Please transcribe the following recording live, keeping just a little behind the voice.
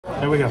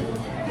There we go.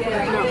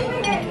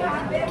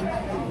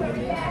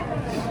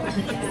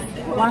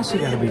 Why she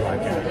gotta be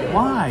like that?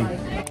 Why?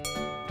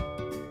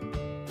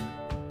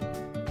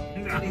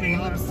 Nauti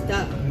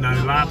Lobstah.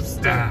 Nauti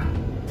Lobstah.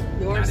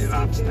 Nauti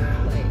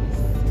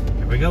Lobstah.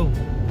 Here we go.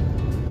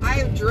 I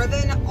have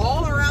driven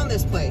all around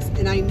this place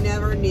and I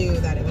never knew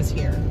that it was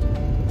here.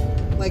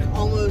 Like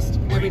almost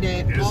every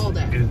day, all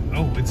day.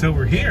 Oh, it's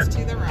over here. It's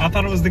to the right. I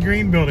thought it was the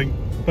green building,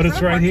 but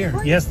it's right here.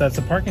 Place? Yes, that's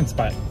a parking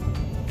spot.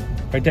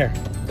 Right there.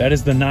 That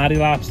is the Nauti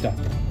Lobstah.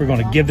 We're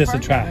going to give this a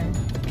try.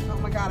 Oh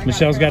my God,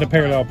 Michelle's got a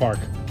parallel park.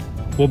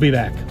 We'll be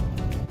back.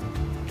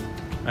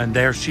 And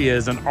there she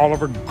is in all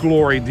of her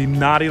glory, the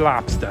Nauti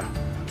Lobstah.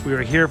 We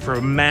are here for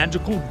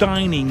magical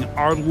dining,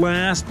 our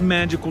last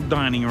magical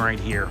dining right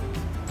here.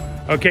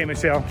 Okay,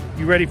 Michelle,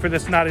 you ready for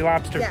this Nauti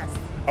Lobster? Yes.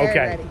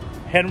 Okay. Ready.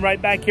 Heading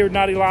right back here,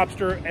 Nauti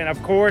Lobster, and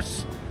of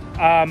course,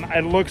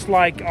 it looks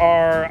like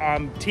our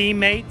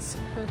teammates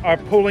are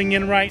pulling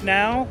in right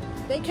now.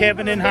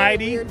 Kevin and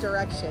Heidi. Weird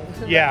direction.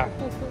 Yeah.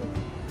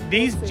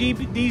 These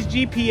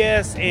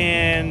GPS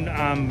and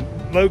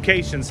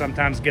locations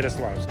sometimes get us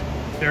lost.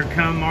 There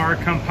come our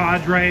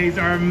compadres,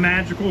 our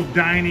magical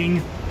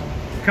dining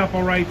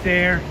couple right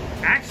there.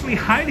 Actually,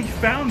 Heidi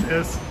found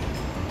this,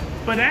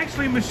 but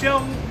actually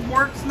Michelle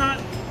works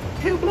not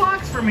 2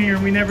 blocks from here,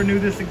 and we never knew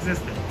this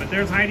existed. But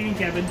there's Heidi and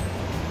Kevin,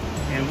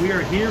 and we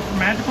are here for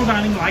magical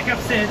dining. Like I've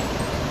said,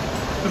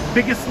 the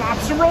biggest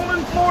lobster roll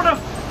in Florida.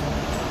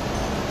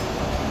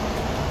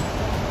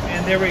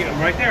 And there we go,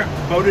 right there.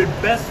 Voted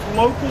best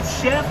local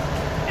chef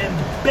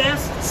and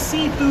best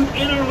seafood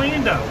in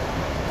Orlando.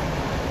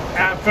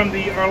 From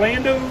the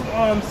Orlando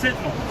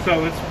Sentinel.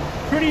 So it's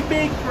pretty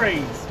big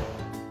praise.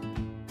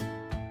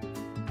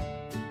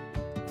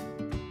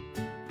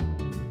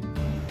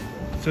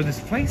 So this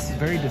place is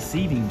very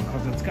deceiving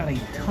because it's got a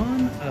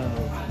ton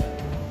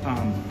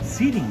of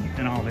seating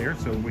and all there.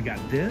 So we got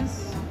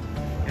this,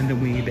 and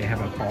then they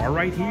have a bar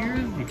right here.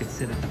 You can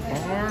sit at the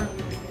bar.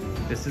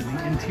 This is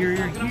the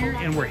interior here,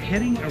 and we're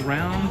heading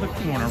around the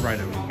corner right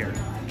over here.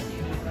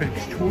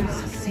 Critics'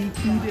 Choice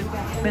Seafood,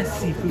 best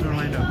seafood in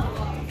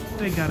Orlando.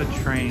 They got a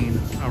train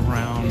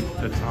around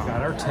the top.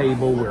 Got our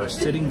table. We're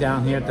sitting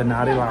down here at the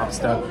Nauti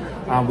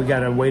Lobstah. We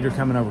got a waiter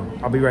coming over.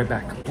 I'll be right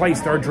back.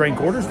 Placed our drink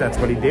orders. That's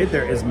what he did.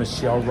 There is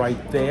Michelle right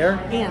there.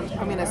 And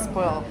I'm going to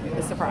spoil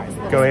the surprise.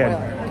 Go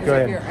ahead. Go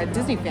ahead. If you're a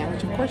Disney fan,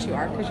 which of course you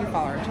are because you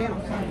follow our channel,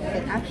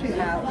 they actually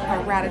have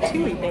a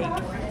ratatouille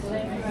bake.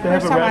 They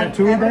have a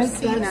ratatouille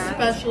bake? That's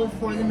special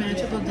for the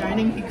magical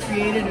dining. He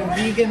created a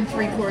vegan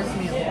 3-course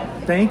meal.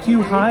 Thank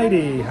you,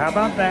 Heidi. How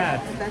about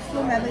that?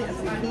 Vegetable medley of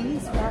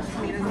zucchini, squash,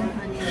 tomatoes,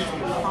 and onions,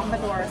 with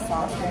pomodoro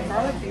sauce, with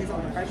garlic, basil,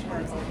 and fresh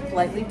herbs,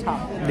 lightly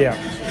topped. Yeah.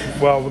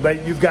 Well,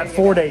 you've got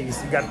 4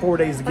 days. You've got 4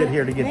 days to get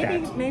here to get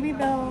that. Maybe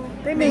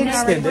They may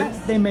extend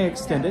it. They may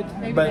extend it.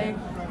 But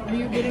Are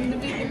you getting the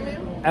vegan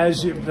meal?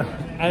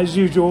 as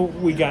usual,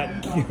 we got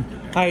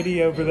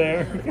Heidi over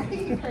there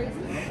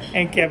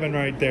and Kevin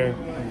right there.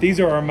 These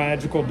are our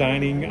magical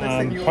dining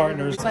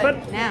partners.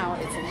 But now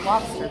it's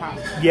lobster time.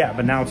 Yeah,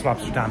 but now it's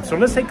lobster time. So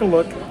let's take a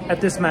look at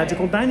this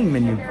magical dining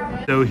menu.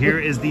 So here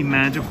is the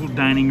magical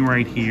dining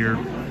right here.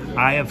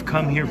 I have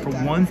come here for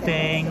one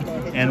thing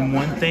and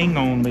one thing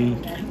only,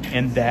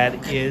 and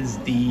that is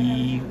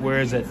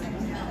where is it?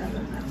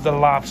 The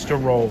lobster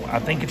roll. I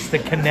think it's the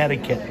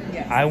Connecticut.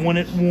 Yes. I want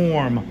it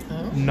warm,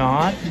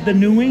 not the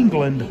New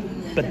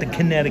England, but the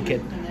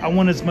Connecticut. I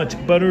want as much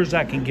butter as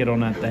I can get on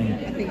that thing.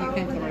 I think you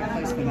came to the right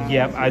place for that.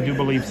 Yep, I do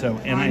believe so.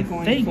 And I'm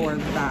going for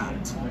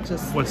that.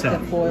 Just what's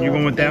that? the foil You're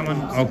going with that one?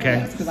 potatoes. Okay.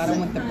 Yes, because I don't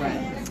want the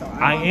bread. So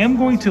I am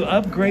going to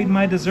upgrade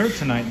my dessert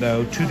tonight,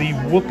 though, to the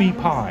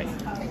whoopie pie.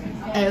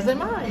 As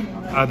am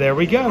I. There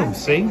we go.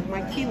 See?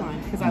 my key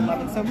lime because I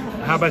love it so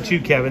much. How about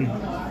you, Kevin?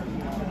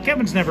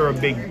 Kevin's never a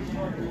big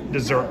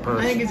dessert I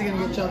person. think he's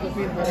going to get chocolate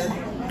peanut butter.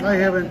 I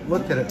haven't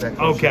looked at it that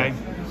close. Okay.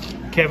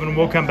 Kevin,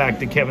 we'll come back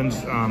to Kevin's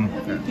He's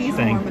more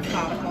thing.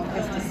 methodical in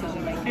his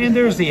decision making. And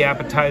there's the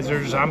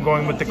appetizers. I'm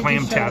going with the Did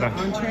clam you show chowder. the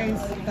entrees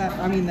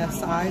the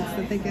sides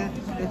that they get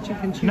that you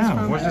can choose No,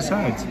 from? where's the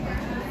sides?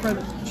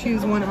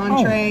 Choose one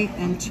entree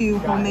and 2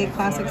 homemade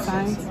classic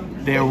sides.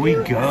 There we So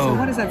what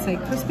go. does that say?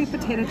 Crispy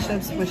potato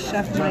chips with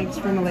Chef Mike's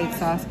remoulade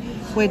sauce,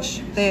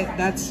 which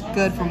that's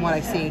good from what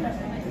I see.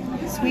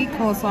 Sweet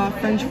coleslaw,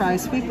 French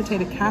fries, sweet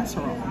potato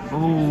casserole,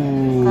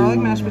 Ooh. garlic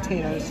mashed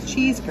potatoes,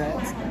 cheese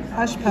grits,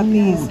 hush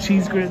puppies, Ooh,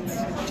 cheese grits.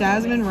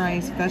 jasmine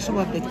rice, vegetable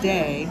of the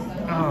day,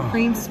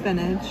 cream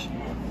spinach,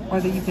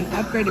 or that you can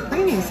upgrade to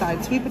premium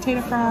side, sweet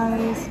potato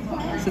fries.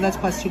 So that's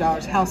plus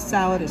 $2. House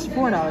salad is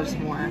 $4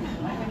 more.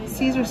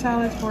 Caesar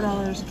salad is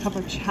 $4. Cup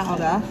of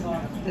chowder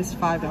is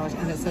 $5,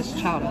 and it says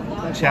chowder.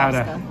 Like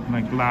Chowder, lobster.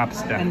 like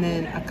lobster. And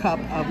then a cup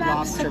of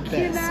lobster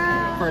bisque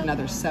for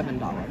another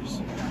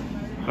 $7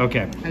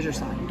 Okay. as your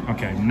side.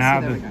 Okay, now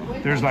So there we go.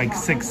 there's like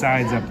 6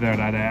 sides up there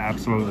that I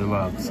absolutely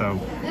love. So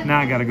now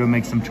I gotta go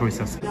make some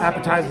choices.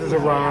 Appetizers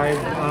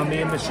arrived,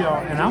 me and Michelle,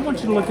 and I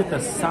want you to look at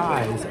the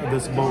size of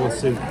this bowl of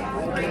soup.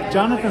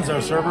 Jonathan's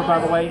our server, by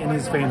the way, and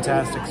he's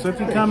fantastic. So if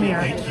you come here,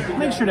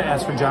 make sure to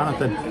ask for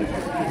Jonathan.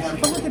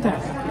 But look at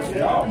that.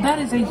 That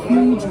is a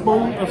huge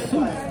bowl of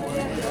soup.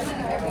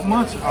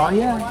 Much. Oh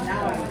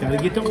yeah. Gotta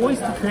get the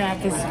oyster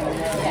crackers.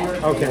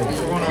 Okay.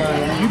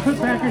 You put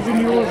crackers in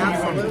yours? Or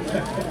you want...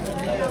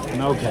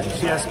 Okay.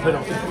 She has to put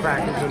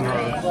crackers in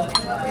hers.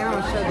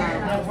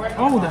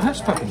 Oh, the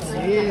hush puppies.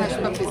 Yeah. Hush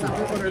puppies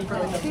are ordered for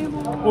the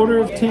table. Order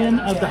of 10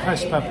 of the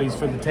hush puppies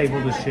for the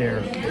table to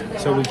share,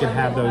 so we can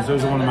have those.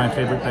 Those are one of my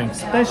favorite things,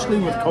 especially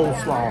with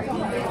coleslaw.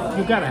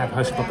 You've got to have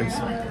hush puppies.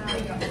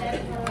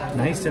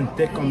 Nice and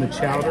thick on the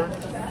chowder.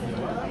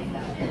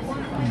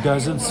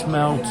 Doesn't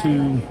smell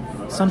too.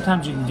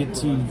 Sometimes you can get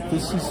too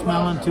fishy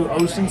smelling, too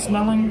ocean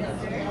smelling.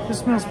 This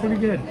smells pretty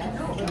good.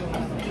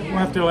 We'll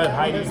have to let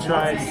Heidi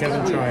try it,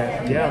 Kevin try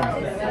it. Yeah,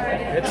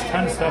 it's a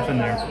ton of stuff in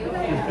there.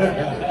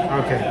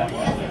 Okay.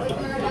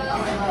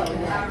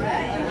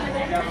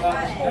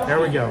 There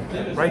we go.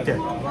 Right there.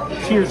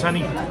 Cheers,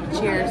 honey.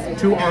 Cheers.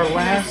 To our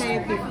last.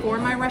 Can I say before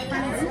my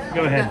reference?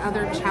 Go ahead. The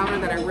other chowder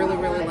that I really,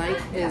 really like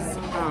is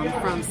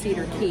from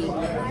Cedar Key.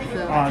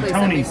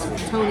 Tony's.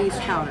 Tony's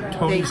Chowder.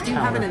 Tony's They do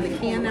Chowder. have it in the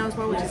can now as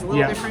well, which is a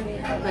little different.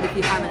 But if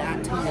you have it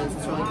at Tony's,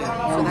 it's really good.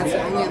 So that's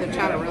the only other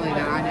chowder really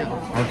that I know.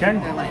 Okay.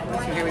 That I like.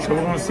 So here we go. So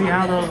we're going to see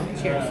how the...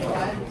 Cheers.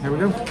 Here we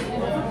go.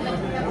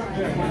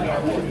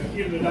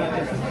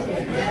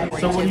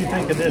 So what do you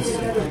think of this?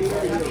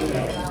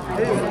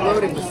 It is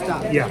loaded with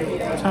stuff. Yeah,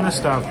 a ton of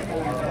stuff.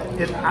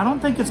 I don't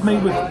think it's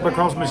made with,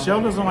 because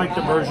Michelle doesn't like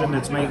the version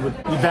that's made with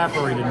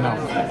evaporated milk.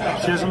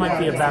 She doesn't like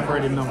the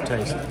evaporated milk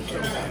taste.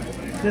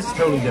 This is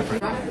totally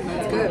different.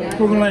 We're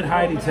going to let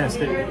Heidi test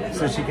it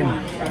so she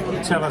can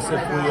tell us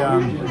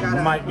if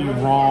we might be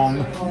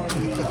wrong.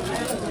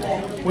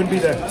 Would be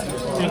the,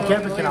 and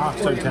Kevin can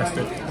also test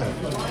it.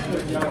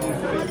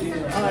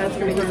 Oh, that's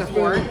going to be a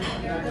fork.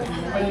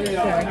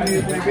 Yeah,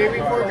 use my baby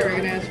fork, or I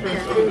can ask for a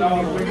spoon.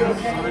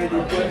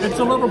 It's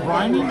a little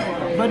briny,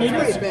 but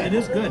it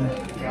is good.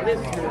 Want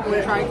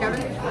to try it,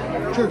 Kevin?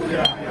 Sure.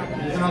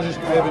 And I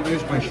haven't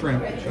used my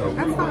shrimp, so.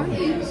 That's fine.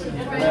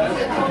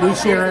 We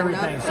share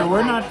everything, so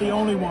we're not the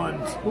only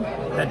ones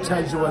that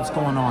tells you what's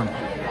going on.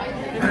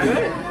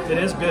 It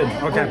is good.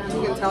 Okay. You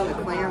can tell the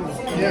clams.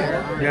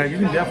 Yeah, you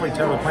can definitely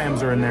tell the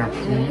clams are in there.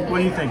 What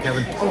do you think,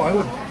 Kevin?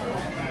 Oh,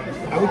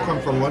 I would come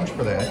for lunch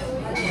for that.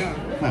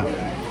 Huh.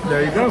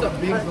 There you go. It's a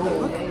big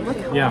bowl.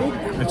 Yeah,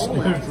 it's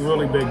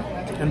really big.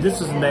 And this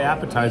isn't the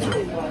appetizer.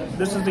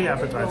 This is the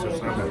appetizer.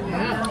 So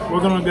we're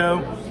gonna go.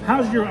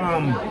 How's your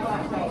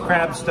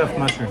crab stuffed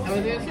mushrooms? I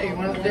was going to say,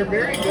 they're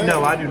very good.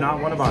 No, I do not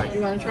want to buy.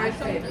 You want to try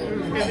some?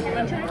 Kevin, you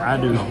want to try? I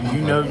do.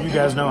 You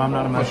guys know I'm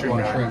not a mushroom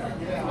guy. Shrimp.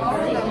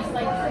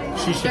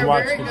 She should They're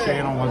watch very the good.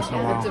 channel once in a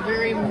It's a while.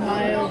 very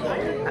mild.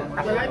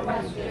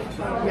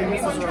 Maybe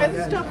you want to try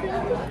the stuff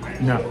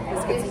yet? No,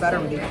 This gets better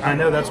with you. I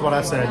know that's what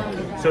I said.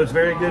 So it's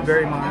very good,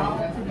 very mild.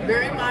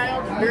 Very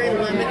mild, very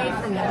lemony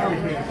from the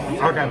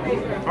Okay.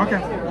 Okay.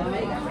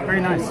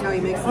 Very nice. No, he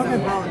makes his own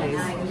hollandaise.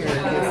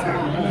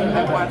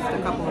 I've watched a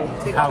couple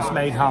TikToks.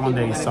 House-made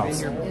hollandaise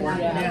sauce.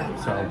 Yeah.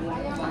 So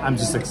I'm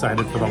just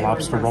excited for the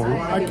lobster roll.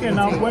 I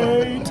cannot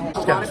wait. A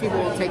lot of people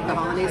will take the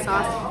hollandaise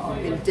sauce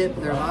and dip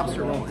their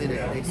lobster roll in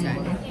it, they say.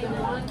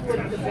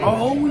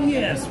 Oh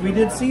yes, we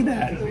did see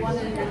that.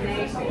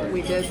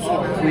 We did see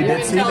that. We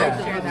did see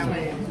that. Share that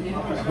way.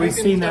 We've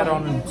seen that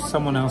on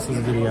someone else's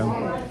video.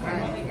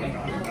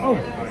 Oh,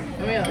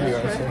 Oh yeah,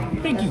 that's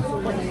right. thank you.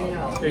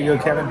 There you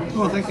go, Kevin.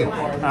 Oh, thank you.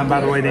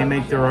 By the way, they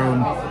make their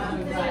own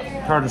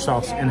tartar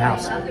sauce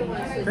in-house.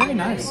 Very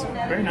nice.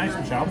 Very nice,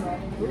 Michelle.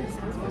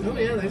 Oh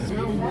yeah, they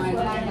smell.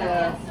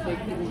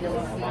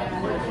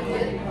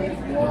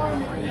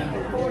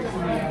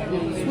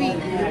 Sweet.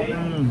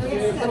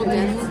 Little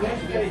dense.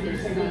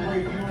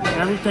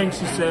 Everything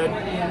she said,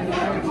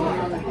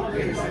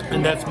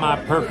 and that's my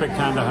perfect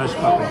kind of hush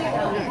puppy.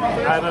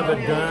 Out of the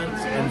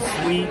dense and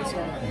sweet.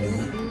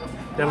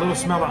 That little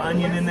smell of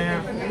onion in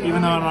there,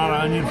 even though I'm not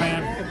an onion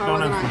fan. If I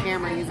wasn't on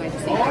camera, he's like,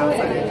 see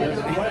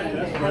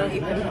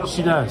outside.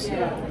 She does.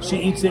 She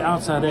eats the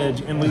outside edge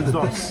and leaves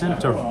the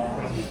center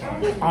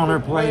on her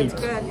plate.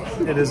 It's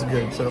good. It is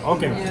good. So,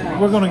 okay,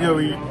 we're going to go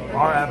eat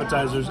our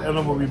appetizers and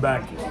then we'll be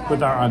back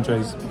with our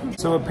entrees.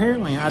 So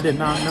apparently I did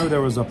not know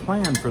there was a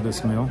plan for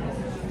this meal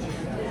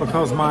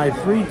because my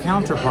three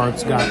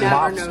counterparts got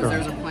Never knows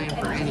there's a lobster. plan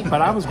for anything.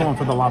 But I was going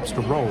for the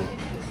lobster roll.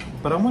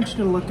 But I want you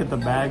to look at the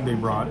bag they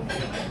brought.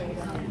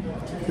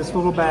 This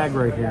little bag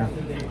right here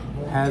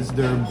has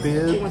their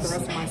bibs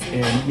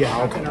and yeah,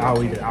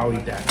 I'll eat it. I'll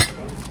eat that.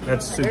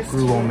 That soup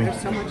grew on me.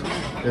 There's so much in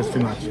it. There's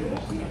too much.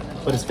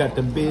 But it's got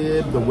the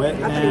bib, the wet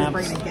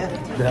naps,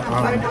 the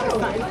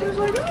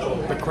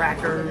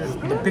crackers,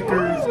 the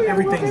pickers,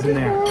 everything's in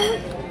there.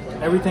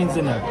 Everything's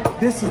in there.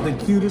 This is the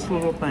cutest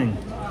little thing.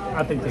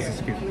 I think this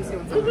is cute.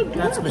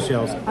 That's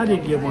Michelle's. I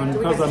did get one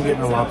because I'm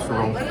getting a lobster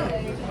roll. Does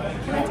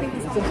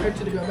it hurt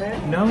you to go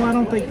back? No, I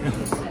don't think.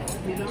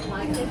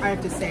 I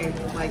have to say,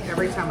 like,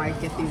 every time I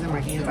get these in my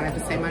hands, I have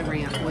to say my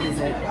rant. What is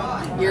it?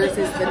 Yours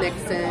is the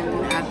Nixon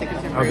at the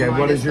Contemporary. Okay, Mine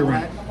what is your the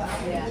rant?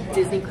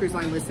 Disney Cruise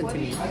Line, listen to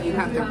me. You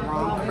have the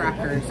wrong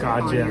crackers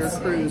on your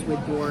cruise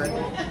with your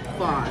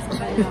claws.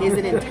 Is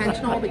it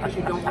intentional because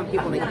you don't want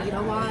people to eat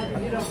a lot?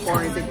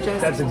 Or is it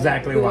just That's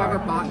exactly whoever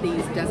why. bought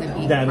these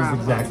doesn't eat That crap? is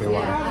exactly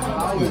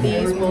why.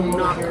 These will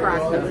not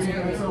crack those.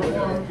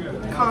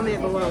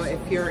 Comment below if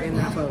you're in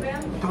that boat.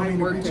 I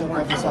worked and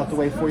worked. This out the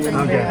way for you.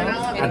 Okay,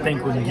 I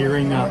think we're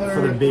gearing up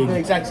for the big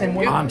exact same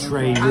way.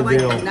 entree I like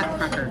reveal. the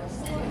nutcracker.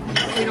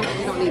 You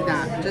don't need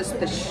that. Just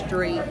the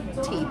straight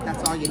teeth.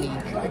 That's all you need.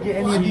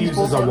 She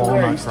uses a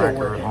walnut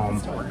cracker at home.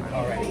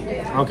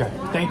 Okay,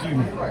 thank you.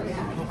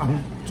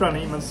 I'm trying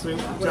to eat my soup.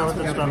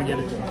 Jonathan's trying to get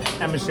it.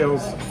 And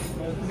Michelle's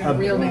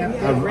Real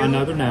napkin.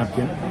 another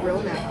napkin.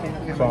 Real napkin.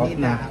 I'm gonna Cloth need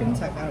that. napkin.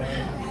 Check that out.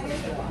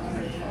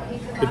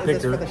 The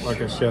picker,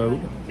 like I showed.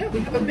 Yeah, we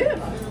have a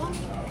bib.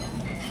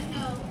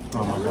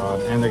 Oh my god,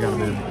 and they got a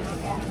bib.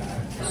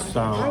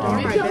 So, I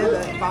did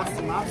at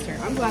Boston Lobster.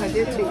 I'm glad I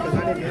did too because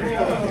I didn't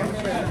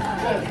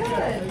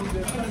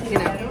you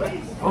know.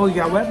 oh, you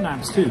got wet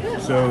naps too.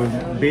 So,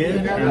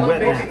 bib and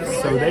wet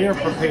naps. So they are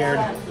prepared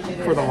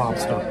for the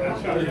lobster.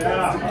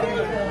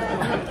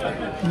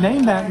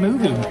 Name that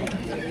movie.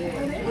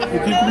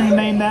 If you can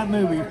name that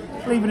movie,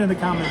 leave it in the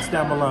comments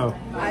down below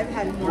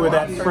where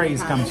that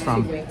phrase comes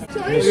from.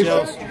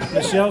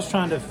 Michelle's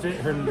trying to fit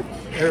her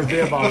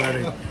bib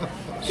already.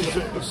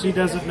 She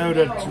doesn't know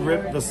to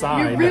rip the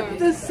side. Rip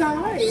the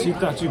side. She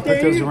thought you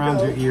put those around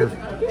your ear.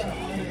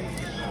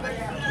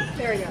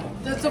 There we go.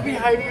 This will be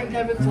Heidi and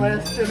Kevin's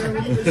last dinner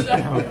with the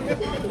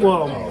show.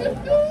 Well,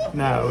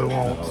 no, it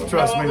won't.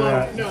 Trust me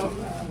that. No.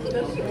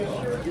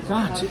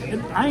 God,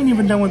 I ain't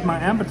even done with my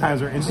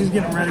appetizer, and she's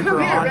getting ready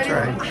for her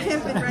entree. I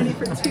have been ready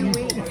for 2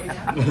 weeks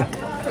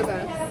for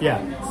this.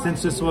 Yeah,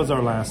 since this was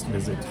our last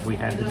visit, we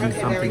had to do Okay, there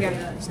we something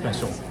go.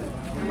 special.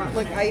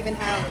 Look, I even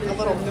have a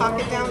little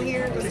pocket down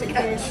here just in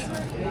case.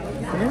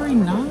 Very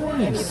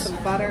nice. Some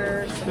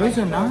butter. Those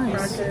are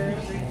nice.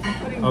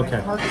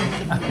 Okay.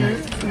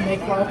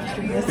 Make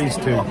lobster. These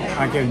two,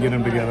 I can't get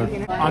them together.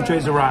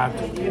 Entrees arrived.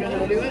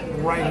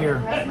 Right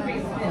here.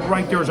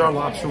 Right there's our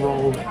lobster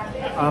roll.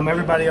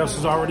 Everybody else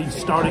is already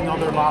starting on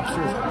their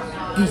lobsters.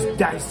 He's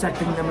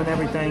dissecting them and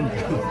everything.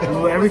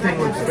 Everything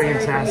looks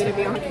fantastic.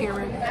 Be on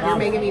camera. You're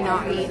making me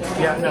not eat.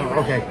 Yeah, no,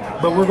 okay.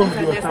 But we're going to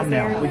do a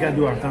thumbnail. We got to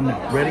do our thumbnail.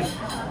 Ready?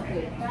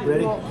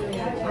 Ready?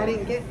 I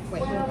didn't get.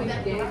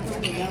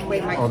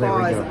 Wait, my Oh, there we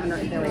claw is go. under.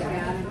 There we go.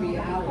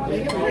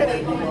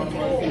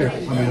 Here,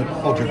 let me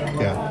hold your,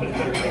 yeah.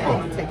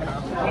 Oh, Take it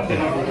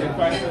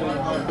off.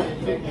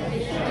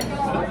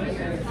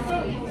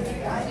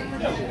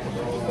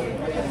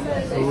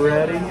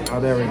 Ready? Oh,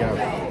 there we go.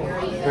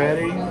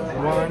 Ready?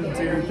 1,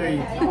 2,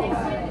 3.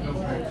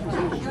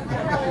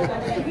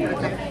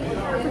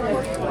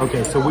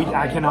 Okay, so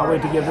I cannot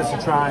wait to give this a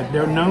try.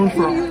 They're known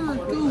for...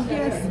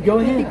 Go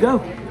ahead,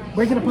 go.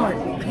 Break it apart.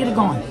 Get it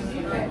going.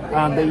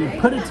 They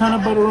put a ton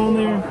of butter on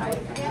there,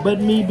 but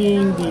me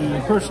being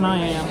the person I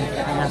am,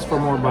 I asked for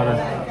more butter.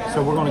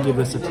 So we're going to give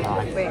this a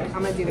try. Wait, I'm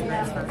gonna do the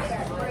grits first.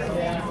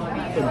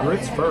 The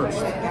grits first.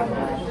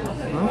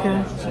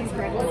 Okay. Cheese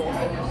grits.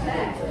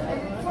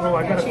 Oh,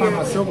 I gotta find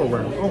my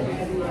silverware. Oh.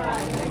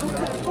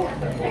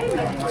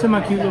 It's in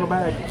my cute little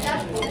bag.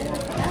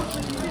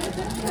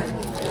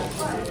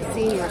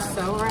 See, you're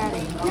so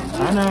ready.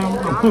 I know.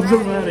 I'm so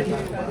ready.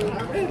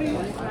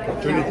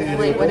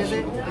 Wait, what is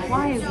it?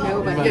 Why is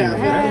nobody Yeah.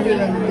 ready?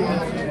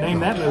 Name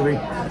that movie.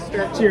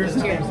 Cheers.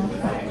 Cheers.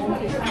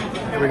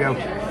 Here we go.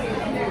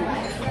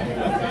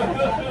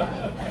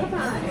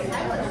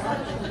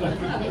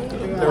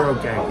 They're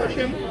okay.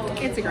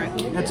 It's a grit.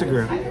 It's a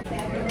grip.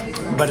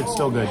 But it's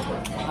still good.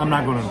 I'm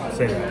not going to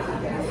say that.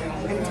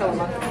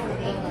 Until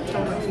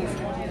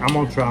I'm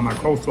going to try my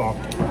coleslaw.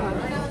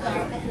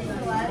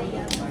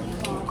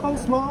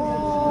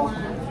 coleslaw.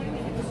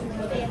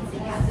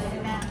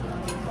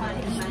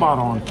 Spot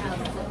on.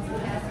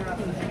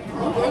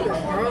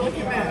 Garlic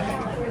and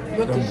mash.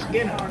 Look at the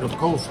skin on it. The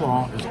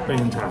coleslaw is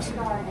fantastic.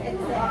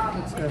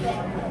 It's good.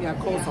 Yeah,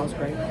 coleslaw's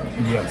great.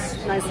 Yes.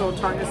 Nice little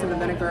tartness in the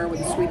vinegar with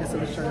the sweetness of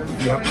the sugar.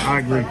 Yep, I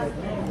agree.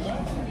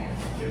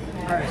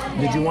 All right.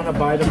 Did you want a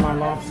bite of my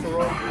lobster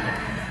roll?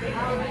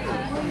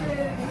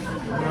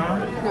 No?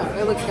 No,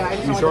 it looks good. I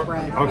just You want sure? the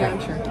bread. Okay. Yeah, I'm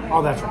sure.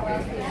 Oh, that's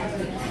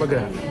right. Look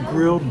at that.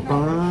 Grilled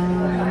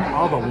bun,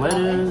 all the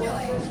lettuce.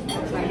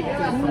 Trying to get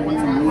good for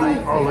once in my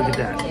life. Oh, look at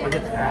that. Look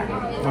at that.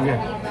 Okay.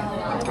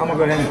 I'm going to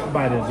go ahead and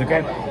bite this,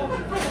 okay?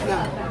 No.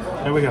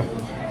 There we go. No.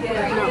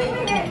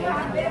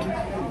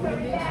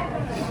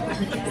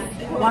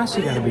 Why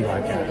she got to be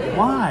like that?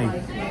 Why?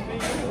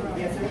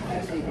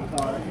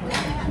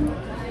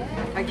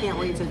 I can't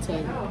wait to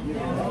take.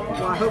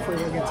 Well, hopefully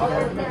we'll get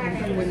together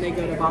when they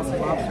go to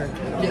Boston Lobster.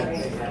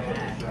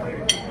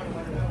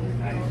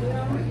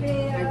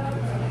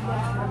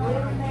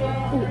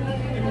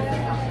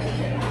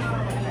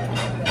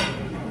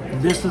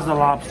 This is the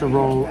lobster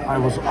roll I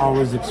was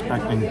always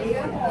expecting.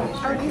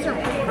 Oh, these are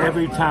pretty.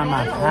 Every time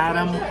I've had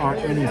them or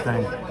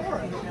anything.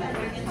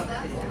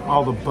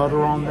 all the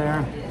butter on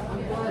there.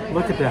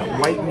 Look at that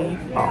white meat.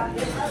 Oh,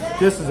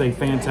 this is a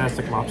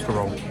fantastic lobster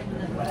roll.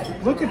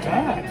 Look at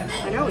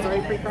that. I know, it's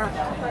already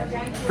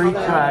pre-cracked.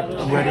 Pre-cracked,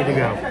 ready to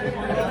go.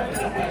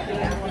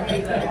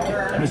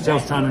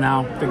 Michelle's trying to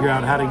now figure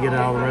out how to get it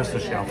out of the rest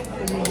of the shell.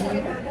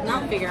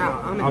 Not figure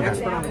out. I'm an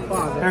expert on the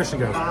closet. There she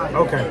goes.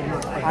 Okay.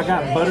 I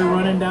got butter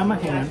running down my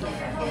hand,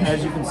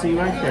 as you can see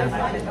right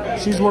there.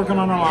 She's working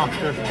on her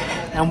lobster,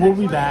 and we'll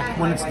be back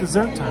when it's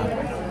dessert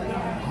time.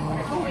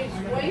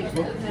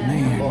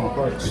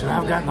 Man, should I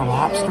have gotten a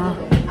lobster?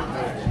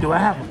 Do I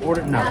have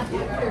ordered? No.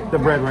 The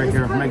bread right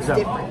here makes up.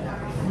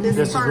 This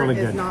is really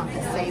good.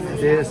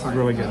 This is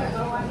really good.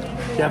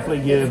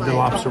 Definitely give the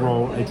lobster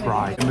roll a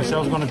try. And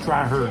Michelle's going to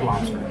try her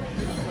lobster.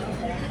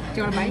 Do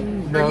you want to bite?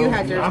 No, or you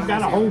had yours? I've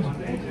got a whole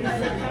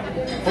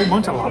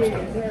bunch of lobster.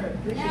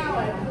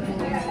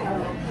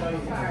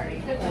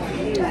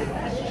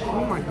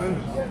 Oh my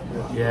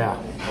goodness. Yeah.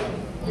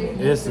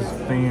 This is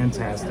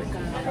fantastic.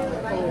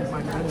 Oh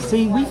my goodness.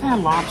 See, we've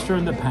had lobster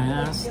in the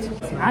past.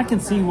 I can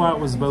see why it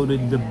was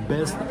voted the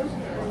best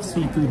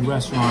seafood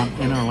restaurant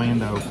in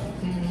Orlando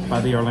by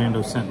the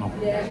Orlando Sentinel.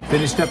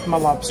 Finished up my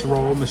lobster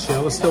roll.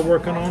 Michelle is still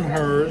working on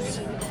hers.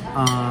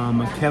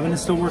 Kevin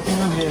is still working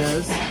on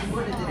his.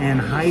 And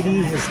Heidi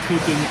is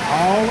taking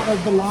all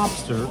of the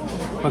lobster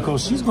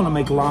because she's going to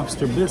make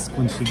lobster bisque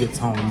when she gets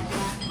home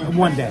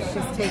one day.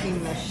 She's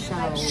taking the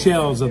shells.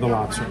 Shells of the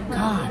lobster.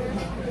 God,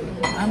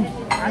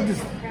 I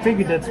just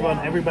figured that's what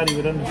everybody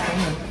would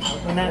understand.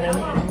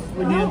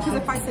 No, because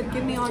if I said,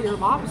 give me all your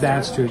lobster.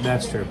 That's true,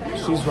 that's true.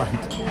 She's right.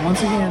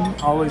 Once again,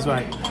 always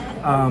right.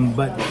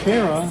 But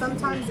Kara...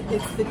 Sometimes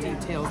it's the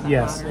details.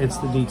 Yes, it's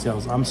the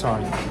details. I'm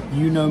sorry.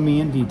 You know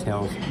me in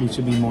details. We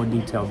should be more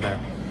detailed there.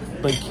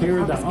 But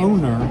Kara, the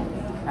owner,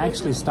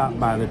 actually stopped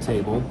by the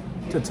table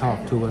to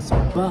talk to us.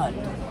 But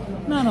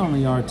not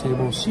only our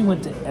table, she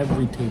went to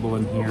every table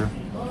in here.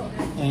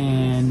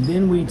 And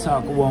then we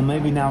talked, well,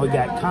 maybe now we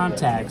got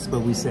contacts, but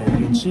we said,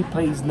 and she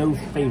plays no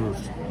favors.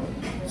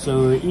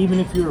 So even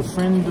if you're a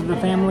friend of the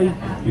family,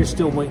 you're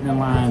still waiting in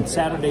line.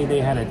 Saturday,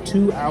 they had a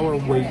 2-hour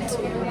wait,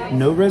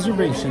 no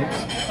reservations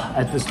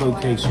at this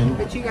location.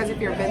 But you guys, if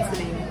you're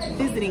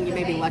visiting, you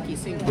may be lucky,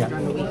 so you can come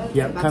during the week.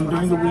 Yeah, come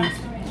during the week.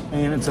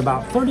 And it's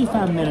about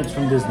 35 minutes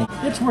from Disney.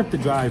 It's worth the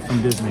drive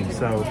from Disney.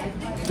 So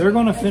they're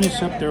going to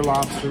finish up their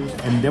lobsters,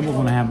 and then we're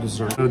going to have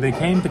dessert. So they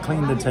came to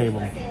clean the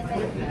table.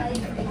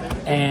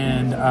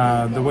 And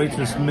the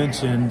waitress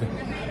mentioned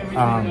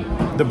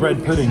the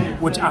bread pudding,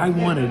 which I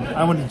wanted.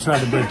 I wanted to try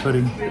the bread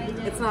pudding.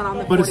 It's not on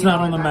the but it's not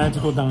on the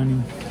magical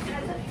dining.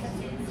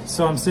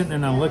 So I'm sitting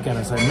and I look at it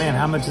and say, man,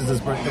 how much is this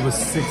bread? It was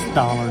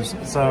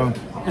 $6. So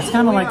it's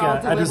kind of like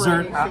a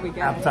dessert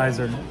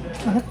appetizer.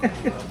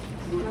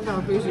 I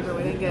know, bougie, but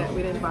we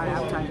didn't buy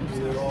appetizers.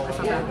 So that's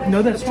not bad.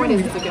 No, that's true.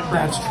 It's a good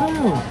That's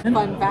true.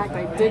 Fun fact,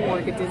 I did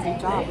work a Disney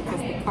job because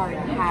the Carr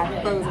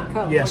had frozen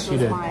Coke. Yes, she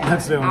did.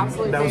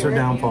 That was her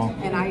downfall.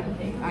 And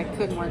I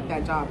couldn't work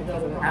that job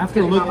because of it.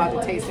 After I'm not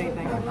allowed to taste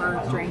anything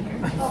or drink.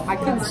 I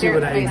couldn't stare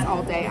at the face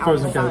all day out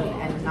in the sun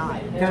and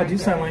not. God, you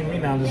sound like me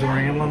now, just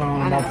rambling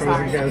on about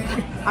frozen Coke.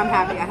 I'm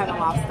happy. I had a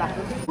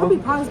lobster. Puppy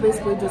pie is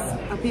basically just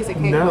a piece of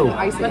cake with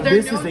icing.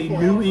 This is a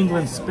New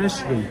England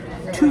specialty.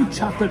 2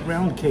 chocolate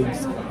round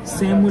cakes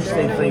sandwiched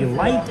with a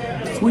light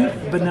sweet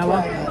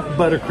vanilla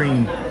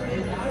buttercream.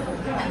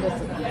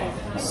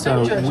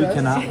 So we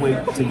cannot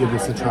wait to give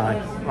this a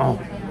try. Oh,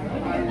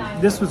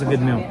 this was a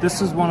good meal.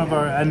 This is one of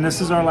our, and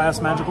this is our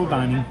last magical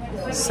dining,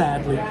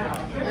 sadly.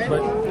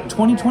 But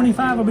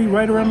 2025 will be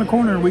right around the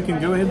corner, and we can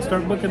go ahead and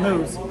start booking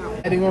those.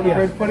 Heading over to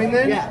bread pudding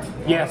then? Yeah.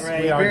 Yes,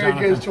 right. we are. Very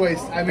Jonathan. good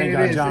choice. I mean,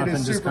 it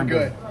is super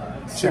good.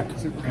 Check.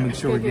 Make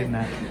sure we're getting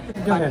that.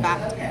 Go ahead.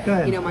 Go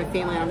ahead. You know, my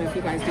family, I don't know if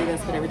you guys do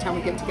this, but every time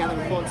we get together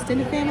with full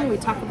extended family, we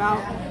talk about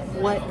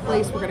what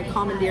place we're going to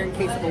commandeer in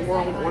case of a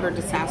world order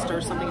disaster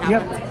or something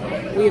happens.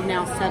 Yep. We have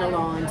now settled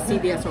on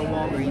CVS or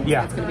Walgreens.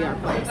 Yeah. That's going to be our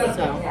place.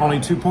 So only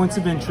 2 points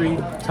of entry,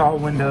 tall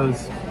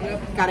windows.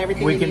 Got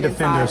everything we can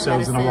defend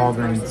ourselves in a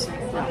Walgreens.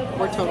 No,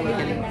 we're totally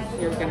kidding.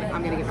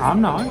 I'm going to get. I'm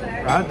not.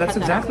 Right? That's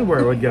exactly where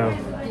it would go.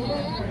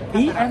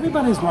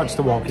 Everybody's watched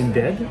The Walking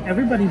Dead.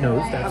 Everybody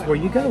knows that's where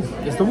you go.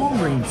 It's the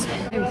Walgreens.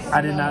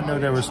 I did not know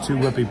there was 2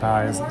 whoopie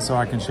pies, so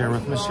I can share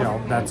with Michelle.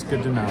 That's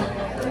good to know.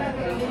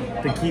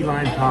 The key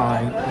lime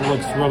pie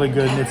looks really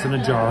good, and it's in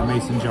a jar, a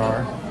mason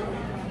jar.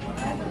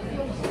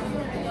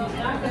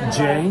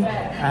 Jay,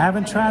 I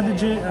haven't tried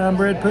the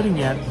bread pudding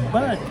yet,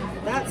 but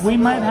we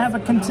might have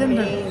a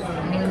contender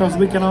because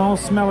we can all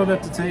smell it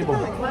at the table.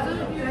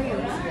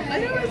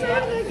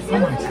 Oh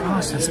my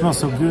gosh, that smells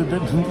so good.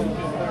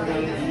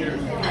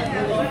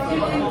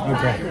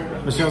 Okay,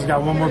 Michelle's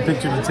got one more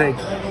picture to take,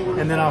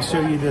 and then I'll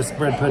show you this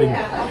bread pudding.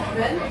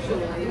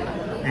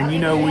 And you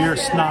know we are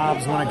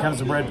snobs when it comes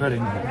to bread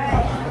pudding.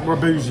 We're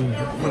bougie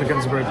when it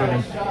comes to bread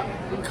pudding.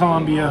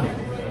 Columbia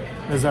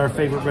is our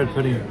favorite bread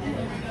pudding.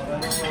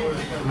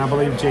 And I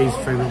believe Jay's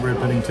favorite bread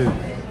pudding too.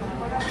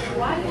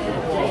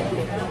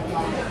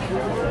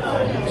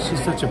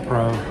 She's such a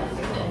pro.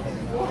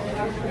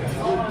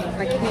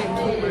 I can't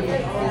keep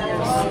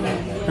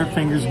her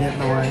fingers get in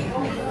the way.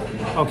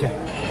 Okay.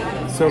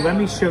 So let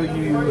me show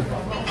you,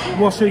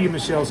 we'll show you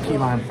Michelle's key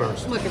lime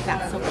first. Look at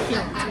that, so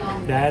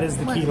cute. That is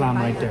the key lime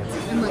right there.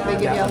 And look, they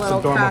give you a little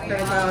cracker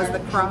though as the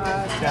crust.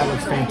 That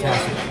looks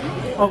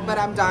fantastic. Oh, but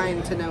I'm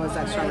dying to know is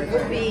that strawberry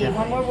Whoopie. Yeah.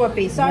 One more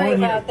whoopie. Sorry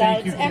One, about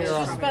that. thank you, It's extra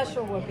Kara.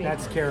 special whoopie.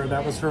 That's Kara.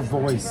 That was her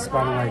voice,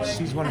 by the way.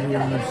 She's one of the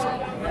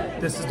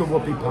owners. This is the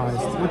whoopie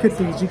pies. Look at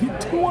these. You get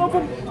 2 of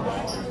them.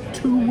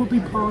 2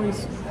 whoopie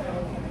pies.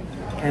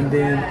 And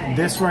then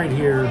this right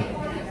here.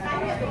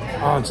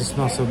 Oh, it just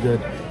smells so good.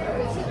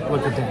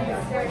 Look at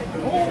that.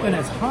 Oh, and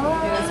it's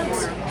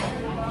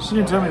hot. She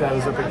didn't tell me that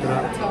as I picked it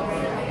up.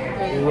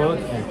 Look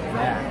at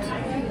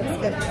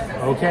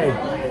that. Okay.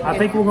 I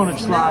think we're going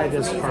to try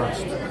this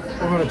first.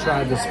 We're going to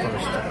try this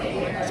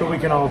first. So we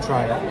can all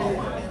try it.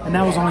 And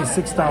that was only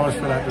 $6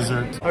 for that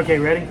dessert. Okay,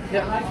 ready?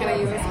 Yep. Can I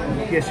use this one?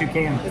 Yes, you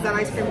can. Is that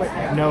ice cream whipped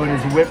cream? No, it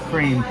is whipped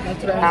cream.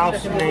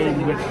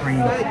 House-made whipped cream.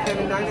 Good,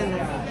 Kevin, dive in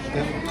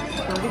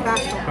there. Don't be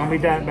bashful. Don't be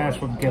that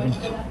bashful, Kevin.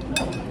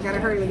 You gotta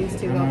hurry with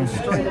these two. They'll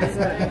destroy the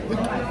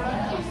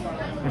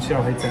dessert.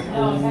 Michelle hates that.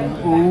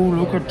 Ooh, ooh,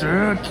 look at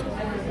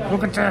that.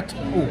 Look at that.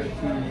 Ooh.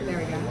 There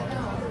we go.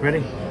 Ready?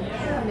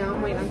 No,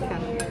 wait on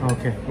Kevin.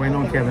 Okay, wait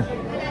on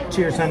Kevin.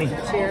 Cheers, honey.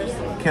 Cheers.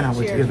 Cannot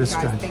wait to give this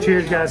a try.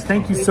 Cheers, guys.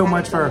 Thank you so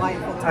much for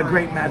a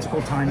great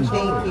magical dining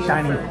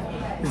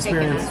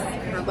experience.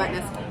 For letting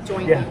us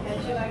join Yeah.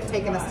 you,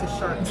 taking us to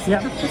Sharks.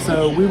 Yeah,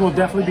 so we will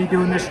definitely be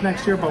doing this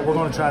next year, but we're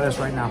going to try this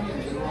right now.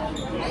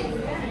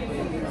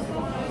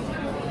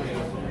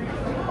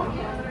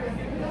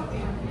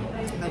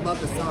 I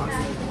love the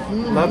sauce.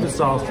 Love the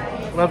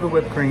sauce. Love the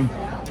whipped cream.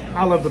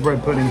 I love the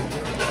bread pudding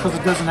because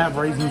it doesn't have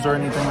raisins or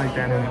anything like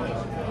that in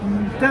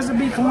it. Does it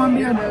be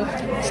Colombian?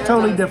 It's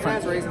totally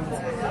different. It has raisins.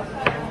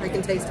 I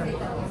can taste them.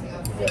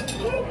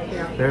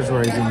 Yeah. There's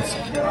raisins.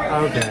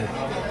 Okay.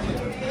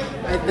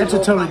 It's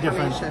a totally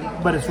different,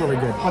 but it's really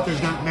good. But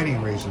there's not many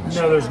raisins.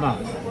 No, there's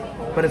not.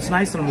 But it's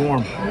nice and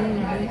warm.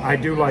 I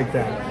do like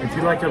that. If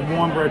you like a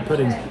warm bread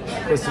pudding,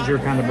 this is your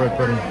kind of bread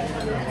pudding.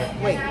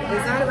 Wait,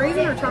 is that a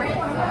raisin or chocolate?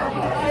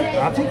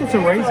 I think it's a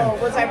raisin.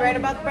 Was I right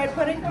about the bread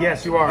pudding?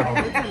 Yes, you are.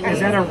 Is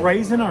that a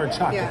raisin or a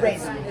chocolate? Yeah,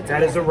 Raisin.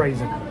 That is a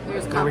raisin.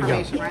 There's There we go.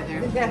 confirmation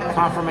right there.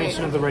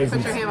 Confirmation of the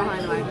raisins. Put your hand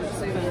behind mine.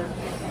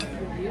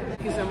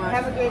 Thank you so much.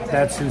 Have a good day.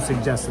 That's who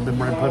suggested the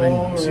bread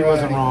pudding. She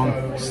wasn't wrong.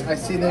 I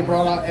see they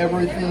brought out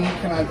everything.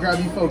 Can I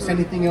grab you folks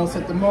anything else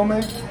at the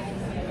moment?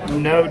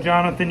 No,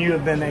 Jonathan, you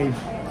have been a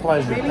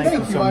pleasure. Thank you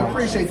Thank you. so I much.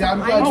 appreciate that. I'm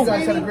glad you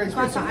guys had a maybe? great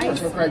experience. Of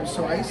course, we'll grab you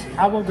some ice.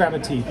 I will grab a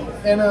tea.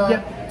 And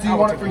Yep. do you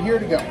want it for here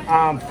to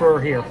go? For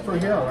here. For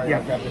here, all right. Yeah.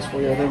 I'll grab this for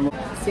you. Then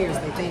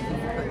Seriously, thank you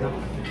for putting up.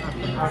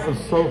 That was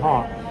so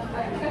hot.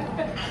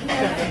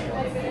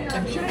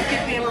 I'm sure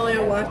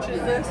Pamela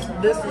watches this.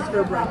 This is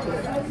her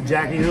breakfast.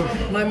 Jackie, who?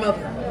 My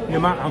mother. Your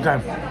mom? Okay.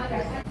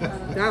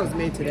 That was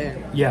made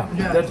today. Yeah.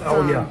 That's,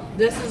 oh, yeah.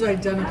 This is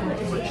identical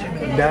to what she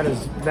made. That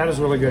is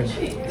really good.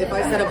 If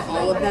I said of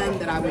all of them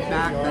that I would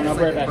back, that's like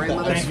right back.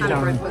 grandmother's Thank you, kind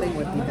of bread John. pudding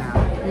would be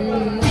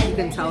that. You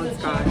can tell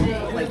it's got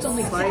like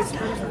sliced,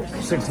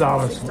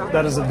 $6.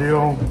 That is a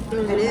deal.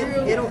 and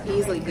it'll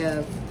easily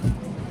give.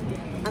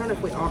 I don't know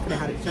if we all could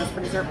have had it just for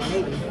dessert, but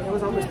maybe it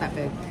was almost that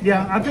big.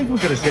 Yeah, I think we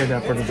could have shared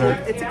that for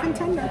dessert. It's a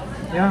contender.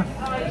 Yeah,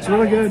 it's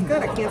really good.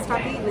 Good. I can't stop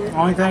eating it.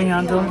 Only thing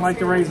I don't like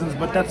the raisins,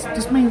 but that's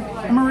just me.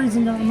 I'm a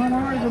raisin guy. I'm not a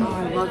raisin. Oh,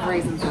 I love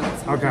raisins. Though.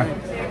 It's so Okay. good.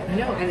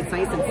 And it's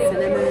nice and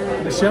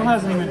cinnamon. Michelle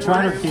hasn't even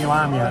tried her key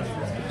lime yet.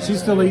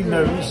 She's still eating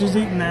those. She's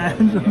eating that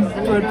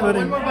bread One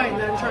pudding. more bite and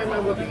then try my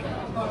whoopie.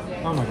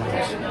 Oh my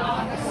gosh.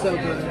 So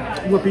good.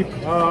 Whoopie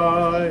pie.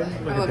 I Look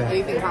at love that.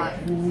 anything hot.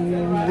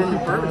 And the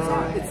bourbon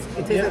sauce.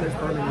 It tastes like there's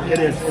bourbon in it. It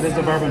is. It is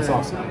a bourbon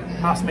sauce.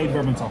 House-made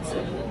bourbon sauce.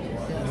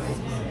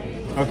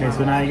 Okay,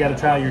 so now you got to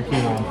try your key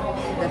lime.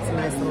 That's a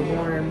nice little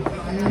warm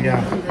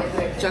Yeah.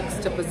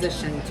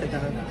 juxtaposition to the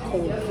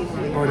cold key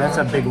lime. Oh, that's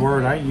a big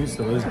word. I ain't used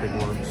to those big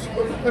words.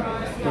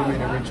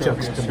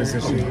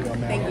 Juxtaposition.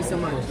 Thank you so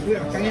much.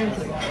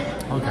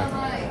 Okay.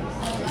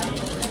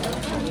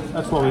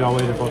 That's what we all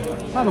waited for.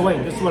 By the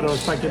way, this is what it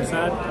looks like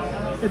inside.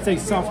 It's a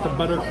soft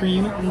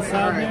buttercream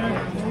inside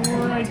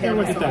there. Right there,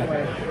 look at that.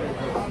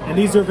 And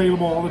these are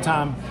available all the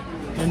time.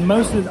 And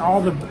most of all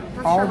the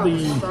Strawberry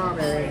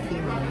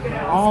key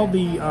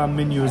lime.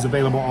 menu is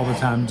available all the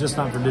time, just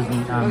not for Disney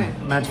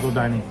magical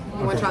dining.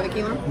 You want to try the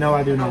key lime? No,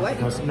 I do not. Oh,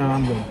 what? No,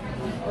 I'm good.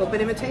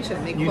 Open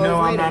invitation. Make You close know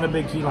I'm later. not a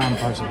big key lime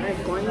person. All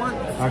right, going once.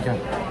 Okay.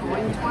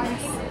 Going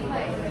twice.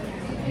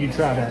 You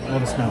try that.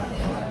 Let us know.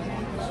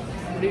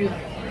 What do you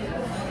think?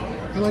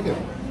 I like it.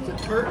 Does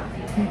it hurt?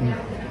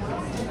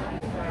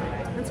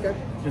 That's good.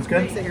 It's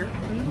good? Sit here.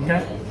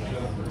 Okay.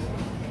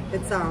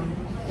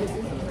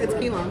 It's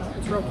key lime.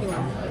 It's real key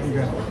lime.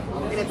 Okay.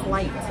 And it's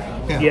light.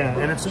 Yeah,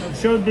 and it's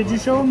did you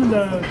show them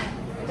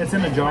it's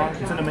in a jar?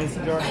 It's in a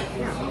mason jar?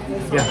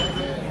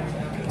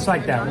 Yeah. It's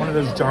like that, one of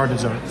those jar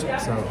desserts.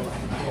 So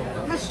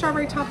That's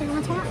strawberry topping on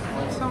the top.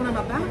 So I don't know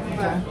about that.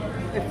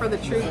 But if for the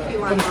true key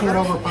lime But it's not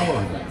lovers,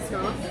 overpowering. it's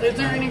not. Is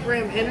there any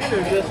graham in it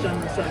or just on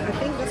the I side?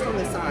 think this on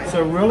the side.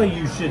 So really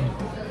you should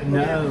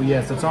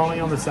yes, it's only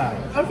on the side.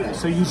 Okay.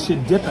 So you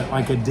should dip it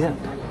like a dip.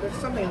 There's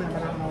something in there,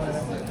 but I don't know what it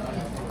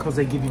is. because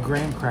they give you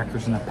graham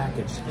crackers in a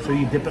package. So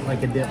you dip it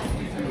like a dip.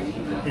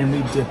 And we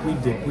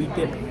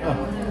dip.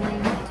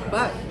 Oh.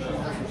 But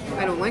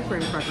I don't like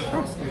graham cracker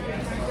crust.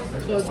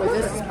 So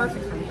this is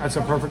perfect for me. That's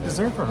a perfect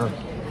dessert for her.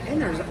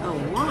 And there's a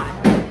lot.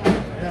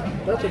 Yeah,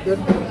 that's a good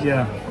one.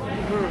 Yeah.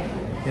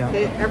 Yeah.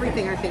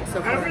 Everything I think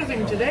so far.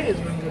 Everything today has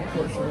been good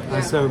for sure.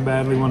 I so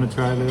badly want to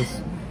try this.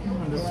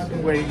 I'm just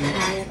waiting.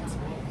 Try it.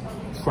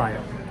 Try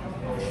it.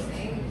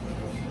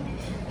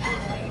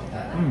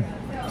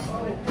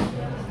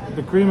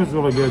 The cream is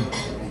really good.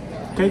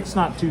 Cake's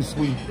not too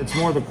sweet. It's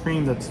more the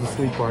cream that's the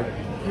sweet part.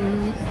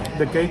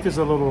 The cake is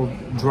a little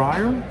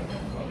drier,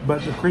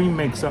 but the cream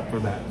makes up for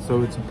that.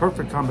 So it's a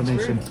perfect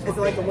combination. Is it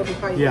like a little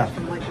pie Yeah.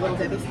 from like Little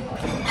Debbie's?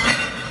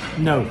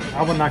 No,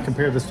 I would not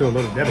compare this to a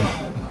Little Debbie.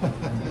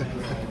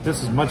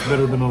 This is much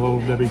better than a Little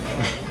Debbie.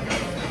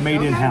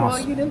 Made in-house.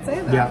 Well, you didn't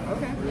say that. Yeah.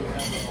 Okay.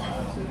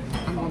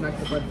 I'm going back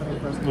to the bread pudding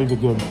first. Really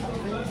good.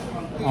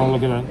 Oh,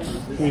 look at that.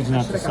 Squeezing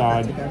out the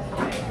side.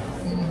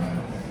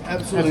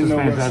 Absolutely This is no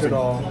rush fantastic. at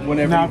all.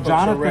 Whenever Now, you folks are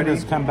Jonathan ready.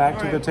 has come back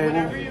to the table.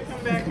 Whenever you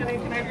come back, can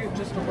I have you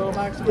just a little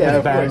box of Yeah, It's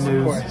of bad course, of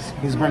news. course.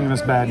 He's bringing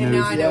us bad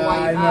news. I know Yeah, why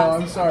you I know.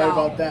 asked I'm sorry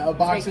about that. A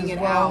box taking as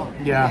it well. out.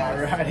 Yeah.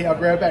 All right, I'll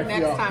grab back for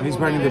Next y'all. time He's we'll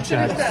bringing do the it.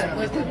 checks.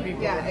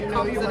 Yeah, it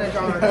comes in a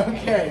jar.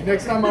 Okay,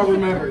 next time I'll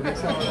remember.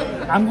 Next time I'll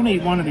remember. I'm going to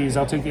eat one of these.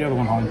 I'll take the other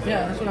one home.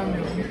 Yeah, that's what I'm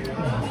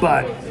doing.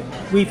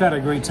 But we've had a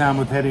great time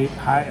with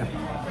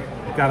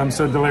God, I'm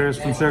so delirious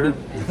from sugar.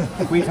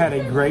 We've had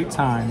a great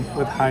time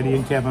with Heidi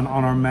and Kevin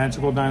on our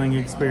magical dining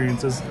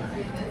experiences.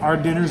 Our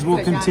dinners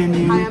will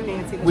continue. Hi, I'm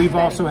Nancy. We've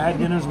also had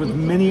dinners with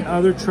many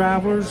other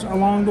travelers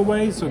along the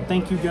way. So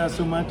thank you guys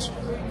so much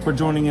for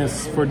joining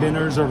us for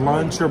dinners or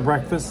lunch or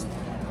breakfast.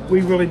 We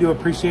really do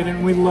appreciate it,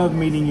 and we love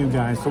meeting you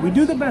guys. So we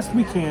do the best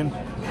we can.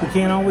 We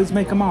can't always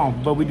make them all,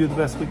 but we do the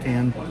best we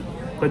can.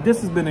 But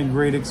this has been a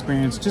great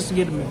experience just to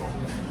get to meet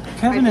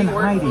Kevin and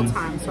We're Heidi. full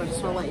time, so I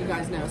just want to let you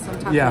guys know.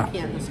 Sometimes Yeah. we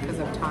can't just because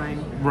of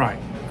time Right.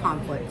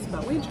 conflicts,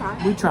 but we try.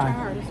 We try. our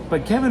hardest.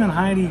 But Kevin and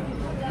Heidi,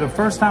 the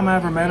first time I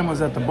ever met them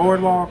was at the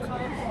boardwalk,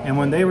 and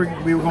when we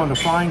were going to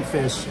Flying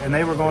Fish, and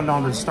they were going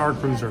down to the Star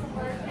Cruiser.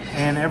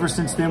 And ever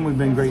since then, we've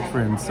been great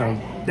friends. So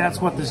that's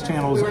what this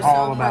channel is We were so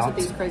all impressed about.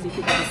 that these crazy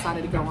people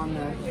decided to go on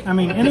the. I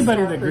mean, the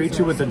anybody Star that greets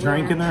you with a Cruiser.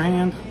 drink in their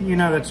hand, you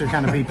know that's your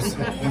kind of peeps.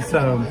 And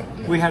so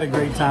we had a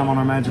great time on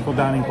our Magical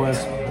Dining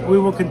Quest. We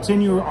will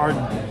continue our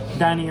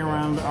dining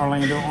around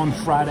Orlando on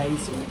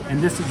Fridays,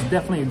 and this is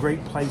definitely a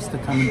great place to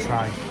come and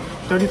try.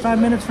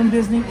 35 minutes from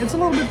Disney. It's a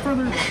little bit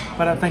further,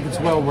 but I think it's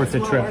well worth the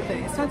Well trip. worth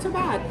it. It's not so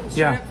bad. It's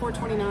Yeah. at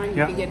 $4.29. You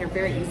Yeah. can get here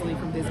very easily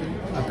from Disney.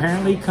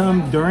 Apparently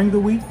come during the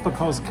week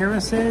because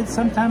Kara said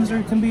sometimes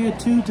there can be a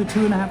 2 to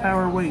 2.5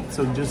 hour wait,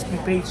 so just be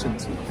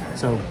patient.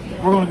 So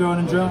we're going to go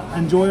and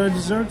enjoy our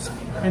desserts,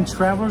 and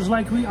travelers,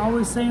 like we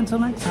always say, until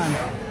next time,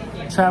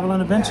 travel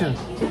and adventure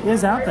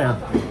is out there.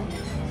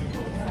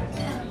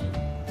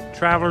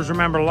 Travelers,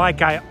 remember,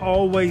 like I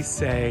always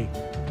say,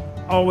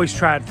 always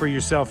try it for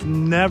yourself.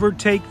 Never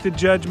take the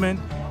judgment.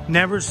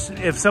 Never,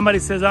 if somebody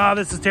says, oh,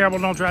 this is terrible,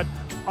 don't try it.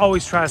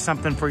 Always try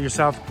something for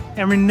yourself.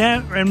 And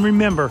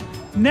remember,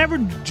 never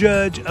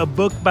judge a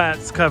book by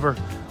its cover,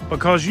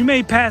 because you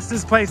may pass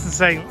this place and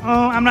say,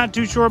 oh, I'm not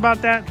too sure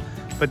about that.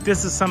 But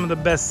this is some of the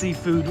best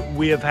seafood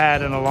we have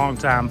had in a long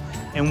time.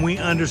 And we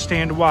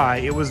understand why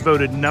it was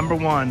voted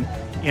 #1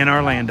 in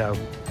Orlando.